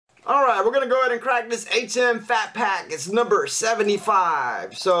Alright, we're going to go ahead and crack this HM Fat Pack. It's number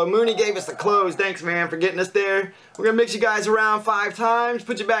 75. So Mooney gave us the close. Thanks, man, for getting us there. We're going to mix you guys around 5 times.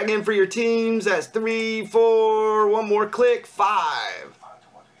 Put you back in for your teams. That's 3, 4, one more click, 5.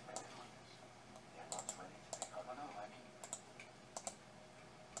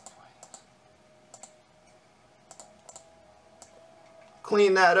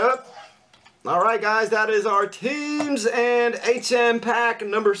 Clean that up. Alright guys, that is our teams and HM pack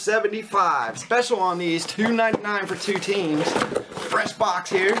number 75. Special on these, $2.99 for 2 teams. Fresh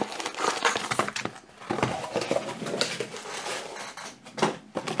box here.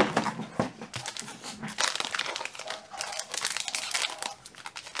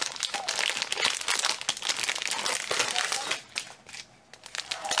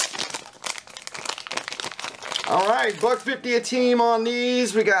 Alright, $1.50 a team on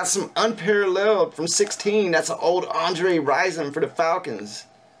these. We got some unparalleled from 16. That's an old Andre Rison for the Falcons.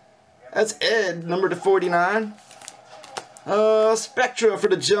 That's Ed, number to 49. Spectra for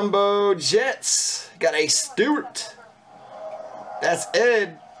the Jumbo Jets. Got a Stewart. That's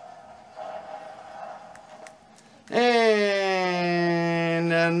Ed. And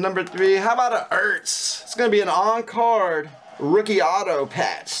number 3, how about a Ertz? It's going to be an on-card rookie auto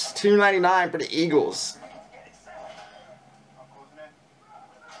patch. $2.99 for the Eagles.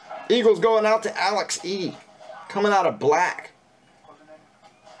 Eagles going out to Alex E. Coming out of black.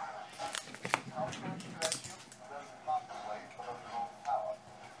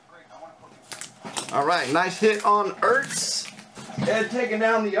 Alright, nice hit on Ertz. Ed taking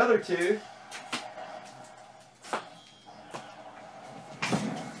down the other 2.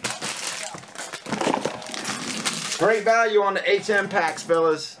 Great value on the HM packs,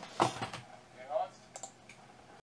 fellas.